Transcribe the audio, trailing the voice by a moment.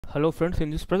Hello friends,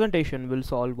 in this presentation we'll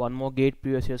solve one more GATE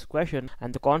previous year's question,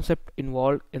 and the concept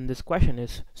involved in this question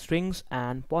is strings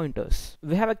and pointers.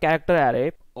 We have a character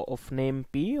array of name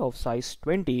P of size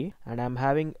 20, and I'm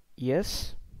having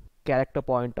yes character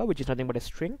pointer, which is nothing but a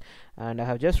string, and I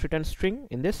have just written string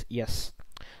in this yes,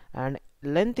 and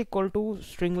length equal to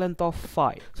string length of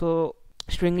 5. So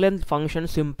string length function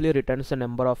simply returns the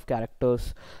number of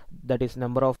characters, that is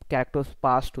number of characters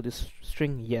passed to this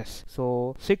string yes.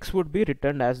 So 6 would be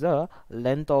returned as the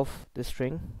length of the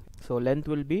string, so length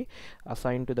will be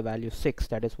assigned to the value 6.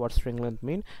 That is what string length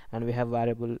mean, and we have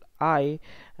variable I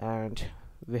and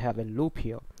we have a loop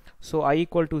here. So I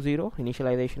equal to 0,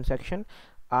 initialization section,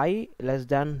 I less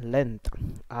than length,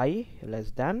 I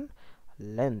less than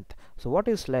length. So what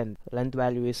is length? Length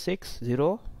value is 6,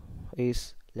 0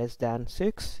 is less than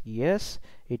 6, yes,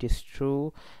 it is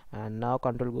true. And now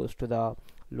control goes to the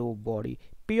loop body.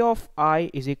 P of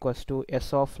I is equals to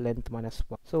s of length minus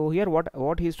 1. So here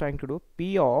what he is trying to do,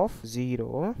 P of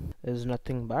 0 is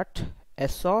nothing but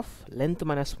s of length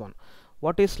minus 1.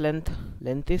 What is length?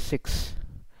 Length is 6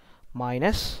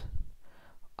 minus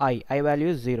I value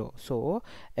is 0, so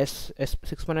s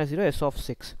 6 minus 0, s of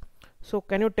 6. So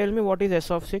can you tell me what is s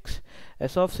of 6?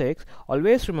 S of 6,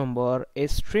 always remember, a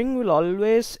string will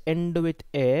always end with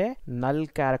a null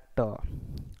character.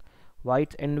 Why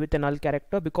it end with a null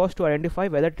character? Because to identify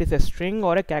whether it is a string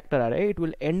or a character array, it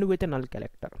will end with a null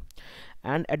character.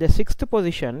 And at the 6th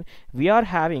position, we are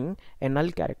having a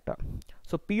null character.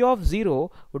 So P of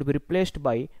 0 would be replaced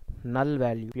by null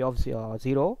value. P of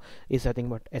 0 is nothing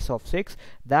but s of 6.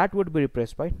 That would be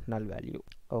replaced by null value.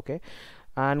 Okay.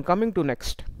 And coming to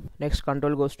next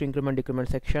control goes to increment decrement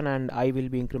section, and I will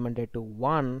be incremented to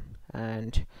 1,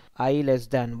 and I less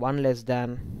than 1 less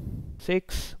than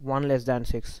 6, 1 less than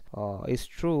 6 is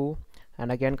true.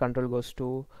 And again control goes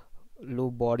to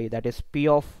loop body, that is P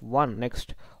of 1.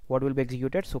 Next, what will be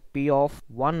executed? So P of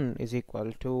 1 is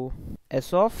equal to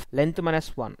s of length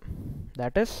minus 1,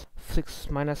 that is 6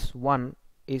 minus 1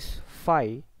 is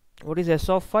 5. What is s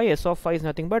of 5? S of 5 is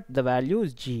nothing but the value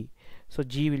is g, so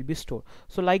g will be stored.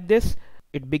 So like this,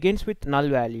 it begins with null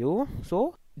value.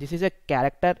 So this is a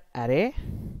character array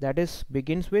that is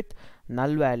begins with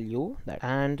null value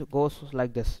and goes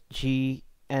like this, g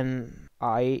n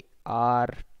I r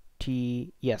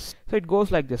t s. So it goes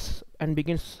like this and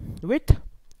begins with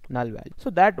null value.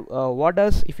 So that what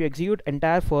does, if you execute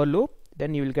entire for loop,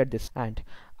 then you will get this. And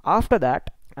after that,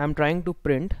 I'm trying to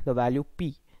print the value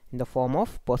p in the form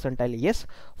of %s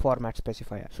format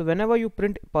specifier. So whenever you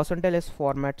print %s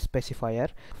format specifier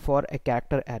for a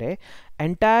character array,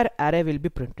 entire array will be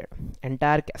printed,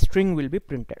 entire string will be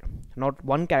printed, not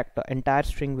one character, entire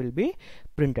string will be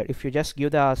printed. If you just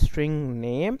give the string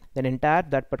name, then entire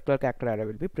that particular character array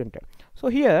will be printed. So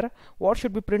here what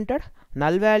should be printed?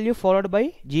 Null value followed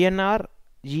by GNR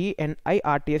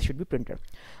GNIRTS should be printed.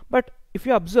 But if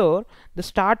you observe, the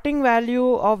starting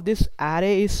value of this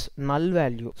array is null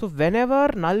value. So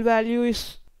whenever null value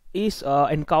is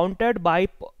encountered by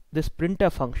this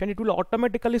printf function, it will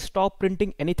automatically stop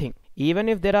printing anything. Even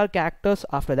if there are characters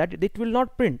after that, it will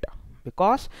not print,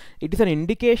 because it is an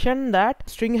indication that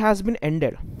string has been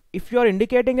ended. If you are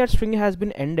indicating that string has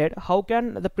been ended, how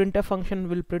can the printf function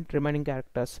will print remaining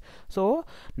characters? So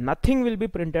nothing will be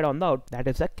printed on the output. That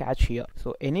is the catch here.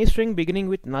 So any string beginning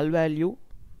with null value,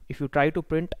 if you try to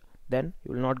print, then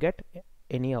you will not get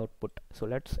any output. So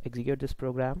let's execute this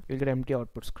program. You'll get empty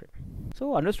output screen.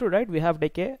 So understood, right? We have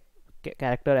take a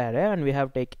character array and we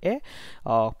have take a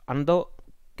another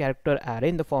character array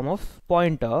in the form of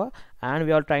pointer, and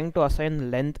we are trying to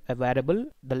assign length a variable,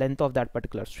 the length of that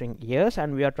particular string yes,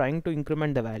 and we are trying to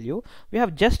increment the value. We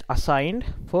have just assigned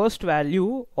first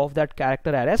value of that character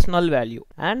array as null value,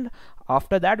 and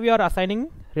after that we are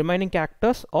assigning remaining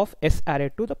characters of s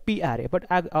array to the p array, but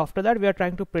after that we are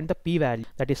trying to print the p value,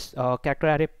 that is character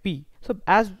array p. So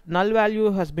as null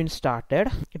value has been started,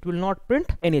 it will not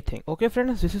print anything. Okay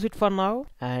friends, this is it for now,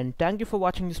 and thank you for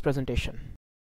watching this presentation.